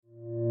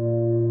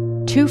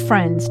Two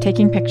friends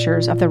taking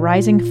pictures of the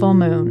rising full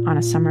moon on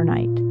a summer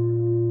night.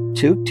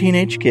 Two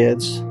teenage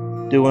kids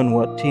doing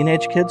what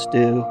teenage kids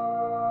do.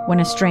 When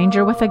a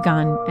stranger with a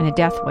gun and a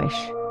death wish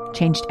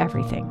changed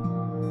everything.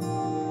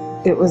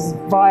 It was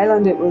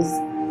violent, it was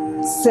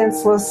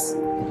senseless,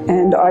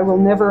 and I will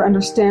never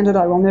understand it,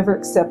 I will never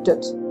accept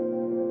it.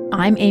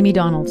 I'm Amy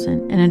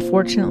Donaldson, and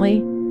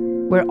unfortunately,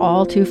 we're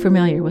all too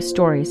familiar with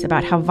stories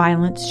about how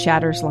violence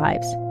shatters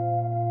lives.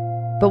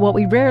 But what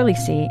we rarely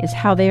see is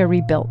how they are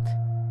rebuilt.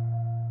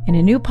 In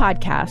a new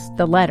podcast,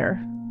 The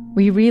Letter,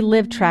 we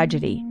relive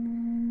tragedy,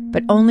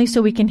 but only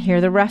so we can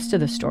hear the rest of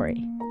the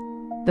story.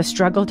 The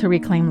struggle to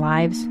reclaim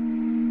lives,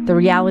 the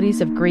realities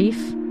of grief,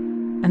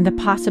 and the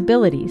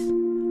possibilities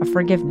of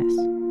forgiveness.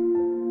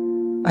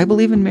 I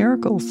believe in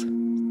miracles.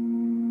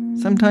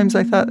 Sometimes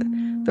I thought,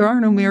 there are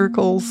no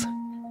miracles.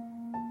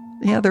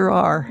 Yeah, there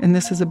are, and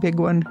this is a big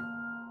one.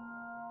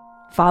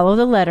 Follow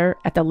The Letter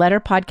at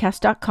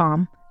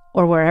theletterpodcast.com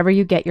or wherever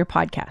you get your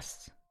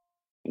podcasts.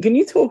 Can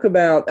you talk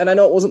about, and I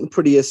know it wasn't the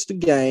prettiest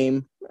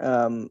game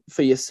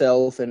for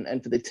yourself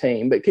and for the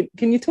team, but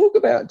can you talk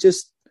about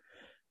just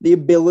the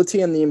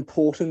ability and the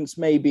importance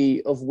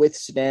maybe of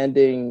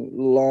withstanding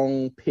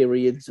long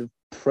periods of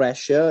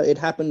pressure? It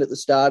happened at the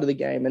start of the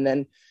game, and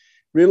then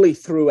really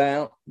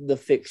throughout the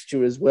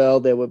fixture as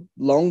well, there were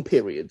long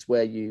periods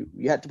where you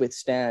had to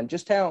withstand.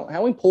 Just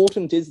how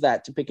important is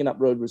that to picking up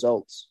road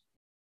results?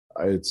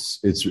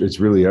 It's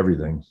really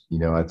everything. You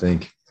know, I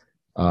think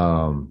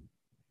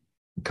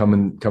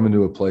coming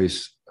to a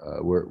place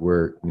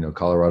where you know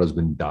Colorado's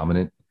been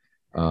dominant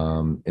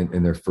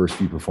in their first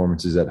few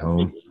performances at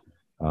home.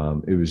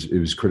 It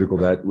was critical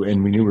that,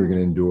 and we knew we were going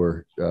to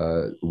endure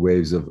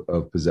waves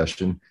of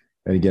possession.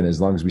 And again, as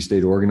long as we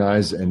stayed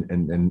organized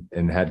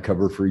and had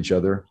cover for each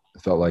other,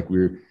 it felt like we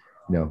were, you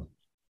know,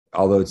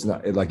 although it's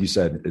not, like you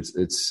said,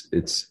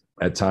 it's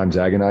at times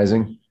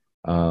agonizing,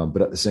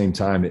 but at the same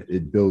time,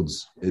 it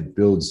builds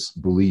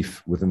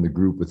belief within the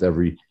group with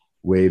every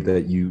wave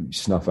that you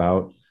snuff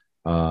out.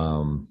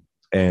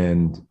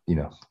 And you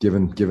know,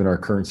 given our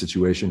current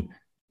situation,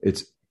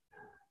 it's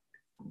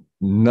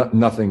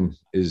nothing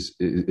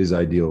is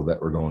ideal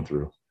that we're going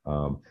through.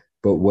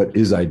 But what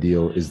is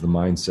ideal is the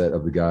mindset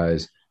of the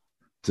guys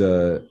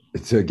to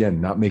again,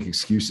 not make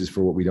excuses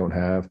for what we don't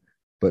have,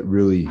 but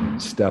really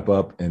step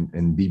up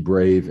and be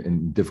brave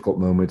in difficult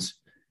moments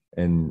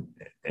and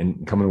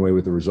coming away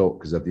with the result.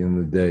 Because at the end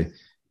of the day,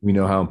 we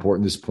know how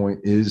important this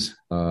point is.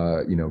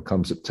 You know,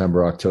 come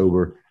September,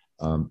 October,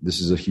 this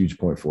is a huge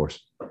point for us.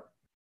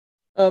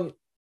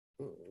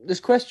 This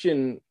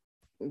question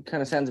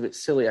kind of sounds a bit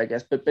silly, I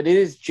guess, but it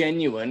is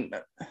genuine.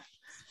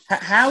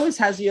 How is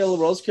Haziel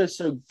Orozco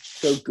so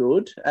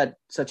good at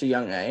such a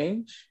young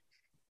age?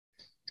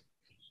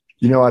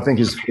 You know, I think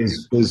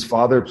his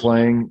father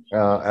playing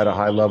at a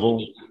high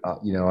level.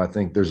 You know, I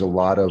think there's a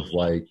lot of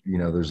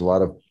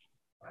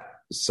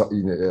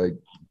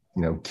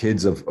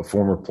kids of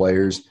former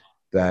players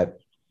that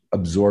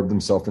absorb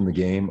themselves in the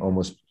game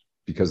almost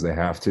because they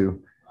have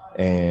to,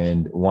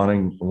 and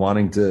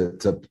wanting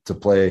to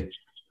play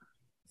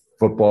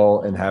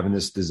football and having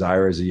this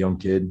desire as a young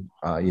kid.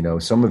 You know,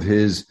 some of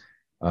his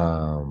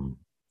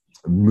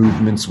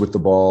movements with the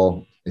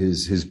ball,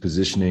 his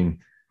positioning.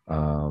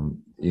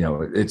 You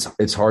know,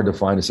 it's hard to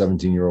find a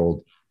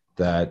 17-year-old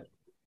that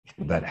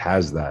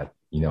has that.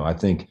 You know, I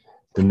think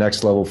the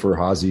next level for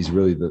Hazi is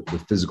really the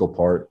physical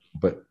part,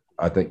 but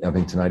I think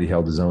tonight he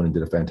held his own and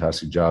did a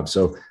fantastic job.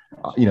 So,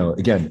 you know,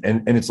 again,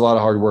 and it's a lot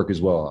of hard work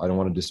as well. I don't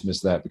want to dismiss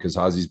that because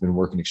Hazi's been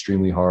working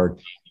extremely hard,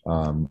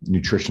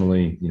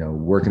 nutritionally, you know,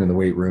 working in the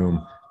weight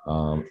room,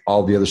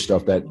 all the other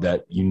stuff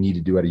that you need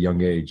to do at a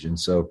young age. And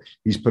so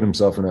he's put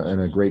himself in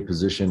a great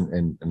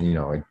position, and you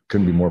know, I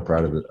couldn't be more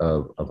proud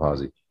of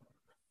Hazi.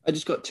 I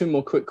just got two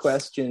more quick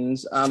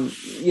questions.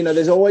 You know,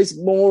 there's always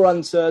more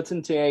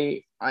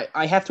uncertainty.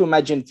 I have to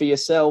imagine for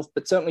yourself,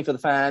 but certainly for the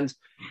fans,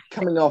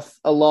 coming off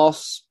a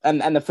loss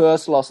and the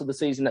first loss of the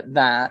season at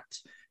that,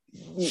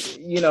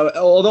 you know,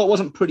 although it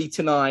wasn't pretty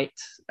tonight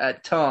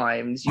at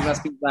times, you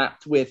must be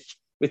wrapped with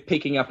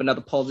picking up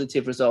another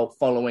positive result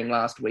following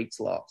last week's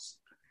loss.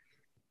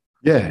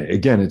 Yeah,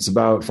 again, it's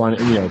about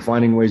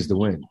finding ways to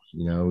win.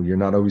 You know, you're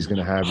not always going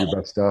to have your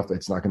best stuff.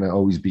 It's not going to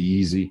always be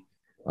easy.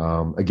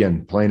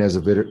 Again, playing as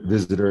a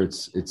visitor,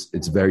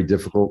 it's very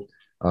difficult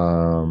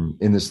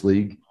in this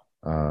league,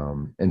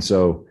 and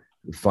so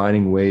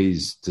finding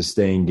ways to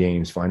stay in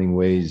games, finding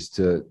ways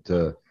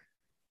to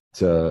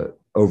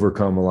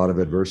overcome a lot of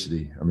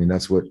adversity. I mean,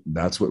 that's what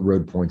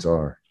road points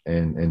are,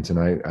 and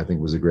tonight I think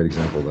was a great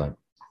example of that.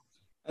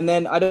 And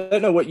then I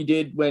don't know what you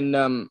did when,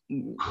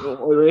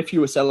 or if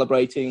you were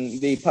celebrating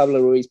the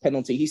Pablo Ruiz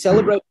penalty. He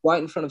celebrated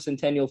right in front of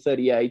Centennial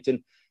 38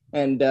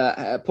 and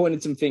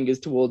pointed some fingers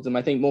towards them.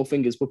 I think more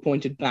fingers were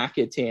pointed back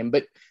at him.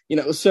 But, you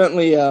know, it was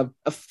certainly a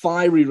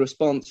fiery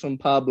response from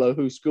Pablo,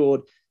 who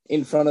scored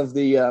in front of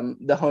the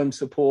home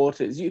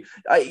supporters. Do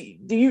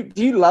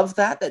you love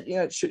that you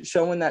know,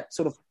 showing that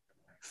sort of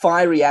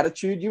fiery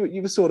attitude?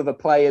 You were sort of a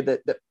player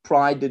that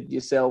prided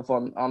yourself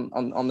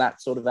on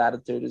that sort of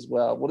attitude as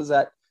well. What does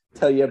that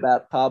tell you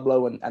about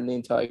Pablo and the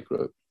entire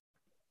group?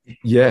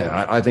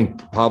 Yeah, I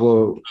think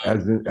Pablo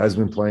has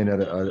been playing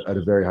at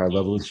a very high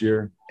level this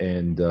year,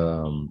 and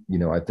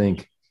I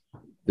think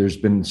there's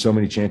been so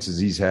many chances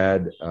he's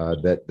had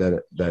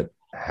that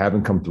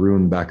haven't come through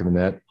in the back of the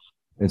net,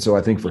 and so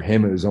I think for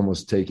him it was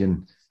almost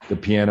taking the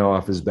piano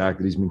off his back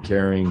that he's been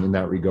carrying in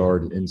that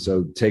regard, and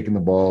so taking the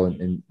ball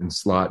and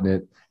slotting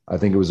it, I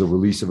think it was a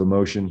release of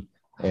emotion,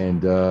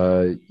 and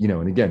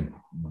and again,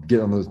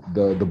 get on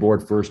the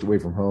board first away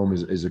from home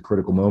is a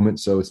critical moment.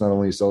 So it's not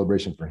only a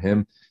celebration for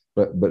him,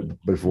 but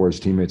for his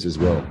teammates as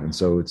well. And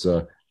so it's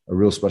a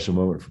real special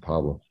moment for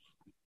Pablo.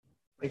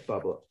 Thanks,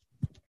 Pablo.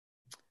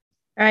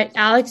 All right,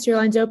 Alex, your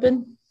line's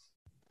open.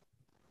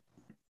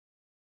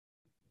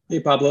 Hey,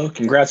 Pablo.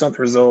 Congrats on the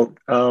result.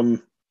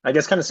 I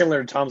guess kind of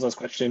similar to Tom's last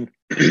question,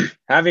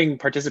 having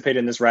participated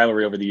in this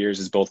rivalry over the years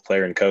as both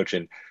player and coach,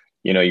 and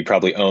you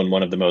probably own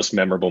one of the most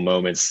memorable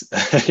moments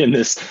in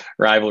this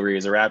rivalry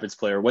as a Rapids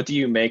player. What do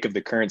you make of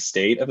the current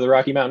state of the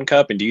Rocky Mountain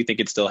Cup? And do you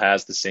think it still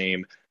has the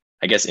same,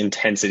 I guess,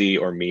 intensity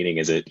or meaning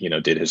as it,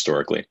 did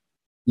historically?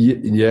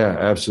 Yeah,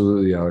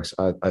 absolutely, Alex.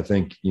 I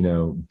think,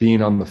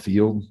 being on the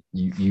field,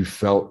 you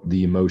felt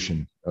the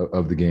emotion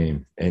of the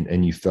game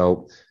and you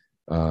felt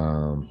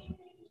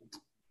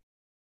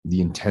the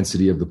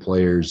intensity of the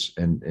players.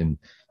 And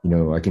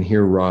I can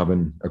hear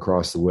Robin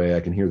across the way.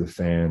 I can hear the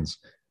fans.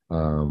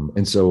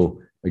 And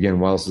so, again,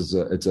 whilst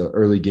it's an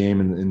early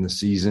game in the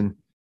season,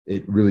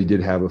 it really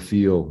did have a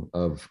feel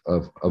of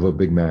a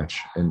big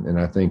match. And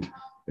I think,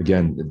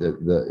 again,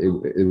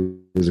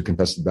 it was a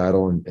contested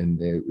battle,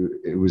 and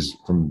it was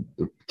from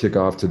the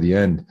kickoff to the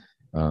end.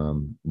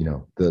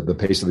 The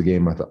pace of the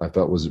game I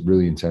felt was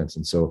really intense.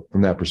 And so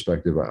from that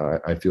perspective,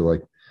 I feel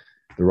like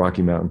the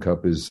Rocky Mountain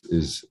Cup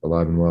is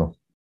alive and well.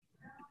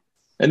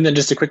 And then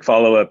just a quick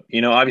follow-up,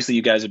 obviously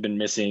you guys have been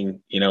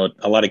missing,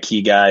 a lot of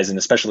key guys, and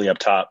especially up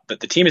top, but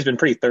the team has been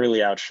pretty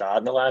thoroughly outshot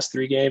in the last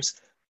 3 games.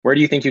 Where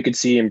do you think you could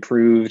see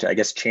improved, I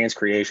guess, chance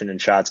creation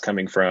and shots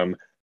coming from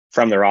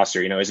the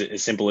roster? Is it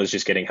as simple as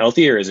just getting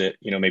healthy, or is it,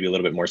 maybe a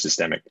little bit more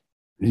systemic?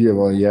 Yeah,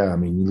 well, yeah. I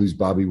mean, you lose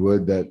Bobby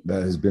Wood. That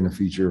has been a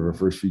feature of our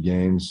first few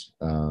games.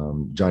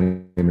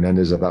 Johnny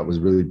Menendez, I thought, was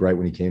really bright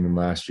when he came in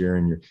last year.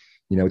 And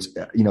it's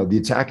the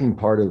attacking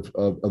part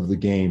of the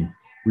game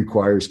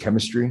requires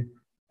chemistry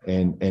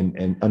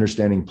and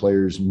understanding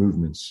players'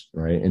 movements,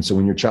 right? And so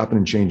when you're chopping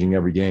and changing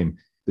every game,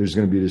 there's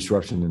going to be a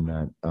disruption in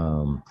that.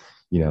 And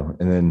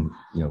then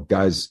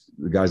guys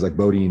like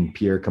Bodie and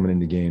Pierre coming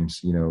into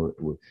games,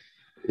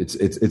 it's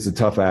a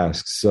tough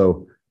ask.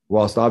 So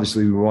whilst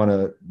obviously we want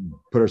to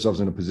put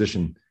ourselves in a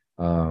position,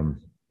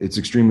 it's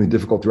extremely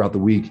difficult throughout the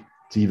week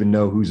to even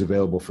know who's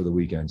available for the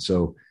weekend.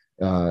 So,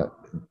 I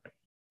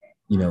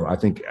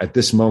think at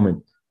this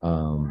moment,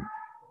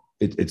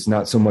 it's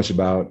not so much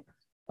about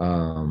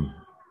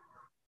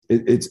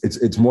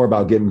it's more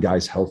about getting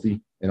guys healthy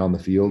and on the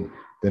field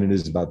than it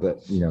is about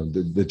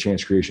the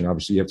chance creation.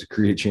 Obviously, you have to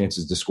create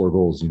chances to score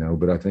goals,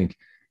 but I think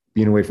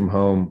being away from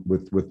home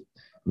with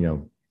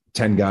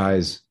 10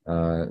 guys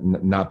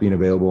not being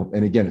available.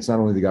 And again, it's not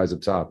only the guys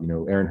up top.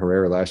 Aaron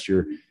Herrera last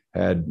year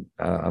had,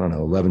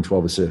 11,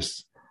 12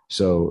 assists.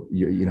 So,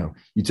 you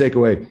take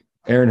away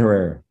Aaron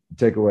Herrera, you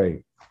take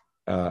away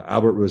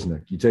Albert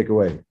Rusnak, you take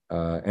away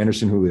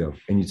Anderson Julio,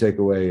 and you take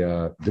away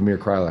Damir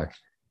Krylak.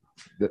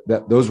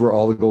 Those were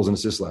all the goals and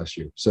assists last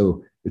year.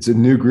 So it's a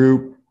new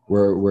group.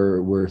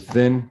 We're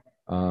thin.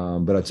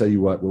 But I tell you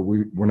what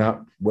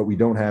we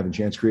don't have in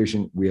chance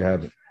creation, we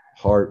have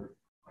heart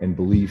and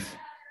belief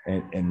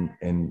and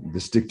the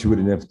stick to it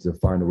enough to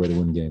find a way to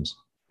win games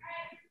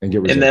and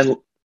get results. And then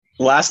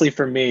lastly,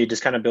 for me,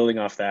 just kind of building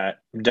off that,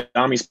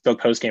 Dami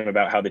spoke post game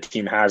about how the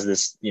team has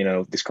this,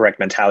 this correct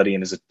mentality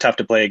and is tough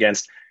to play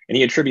against. And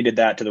he attributed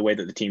that to the way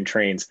that the team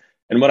trains.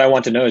 And what I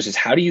want to know is just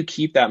how do you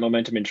keep that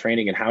momentum in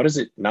training, and how does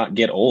it not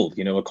get old?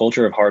 A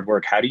culture of hard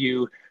work. How do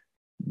you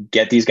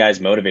get these guys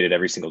motivated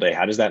every single day?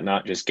 How does that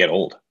not just get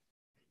old?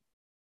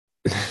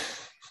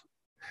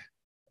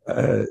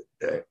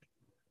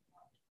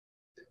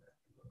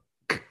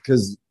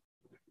 Because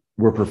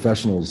we're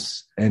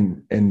professionals,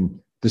 and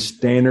the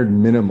standard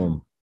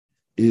minimum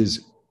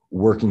is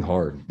working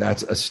hard.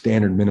 That's a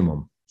standard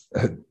minimum.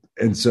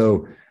 And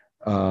so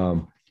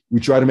we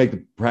try to make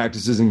the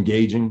practices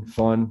engaging,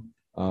 fun.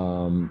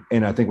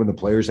 And I think when the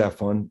players have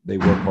fun, they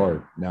work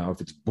hard. Now, if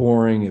it's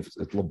boring, if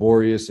it's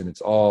laborious and it's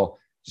all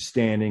just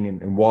standing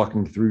and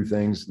walking through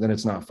things, then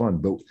it's not fun.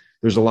 But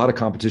there's a lot of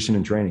competition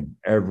in training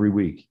every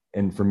week.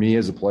 And for me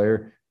as a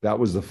player, that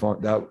was the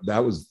fun.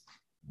 That was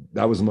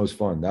the most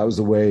fun. That was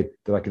the way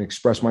that I can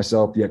express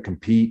myself, yet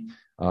compete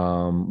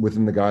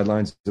within the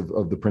guidelines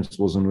of the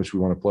principles in which we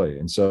want to play.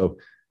 And so,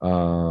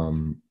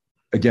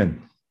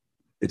 again,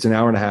 it's an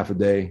hour and a half a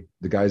day.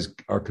 The guys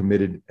are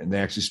committed, and they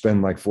actually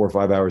spend like 4 or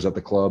 5 hours at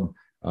the club.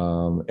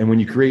 And when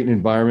you create an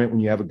environment, when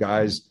you have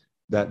guys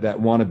that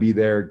want to be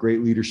there,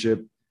 great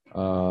leadership,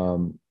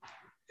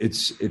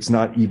 it's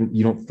not even,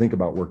 you don't think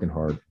about working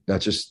hard.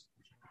 That's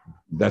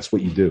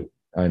what you do.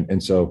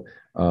 And so,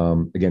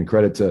 again,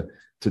 credit to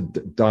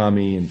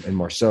Dami and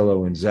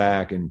Marcelo and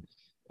Zach and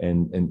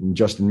and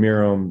Justin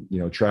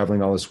Miram,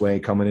 traveling all this way,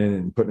 coming in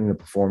and putting in a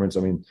performance.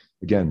 I mean,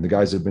 again, the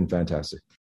guys have been fantastic.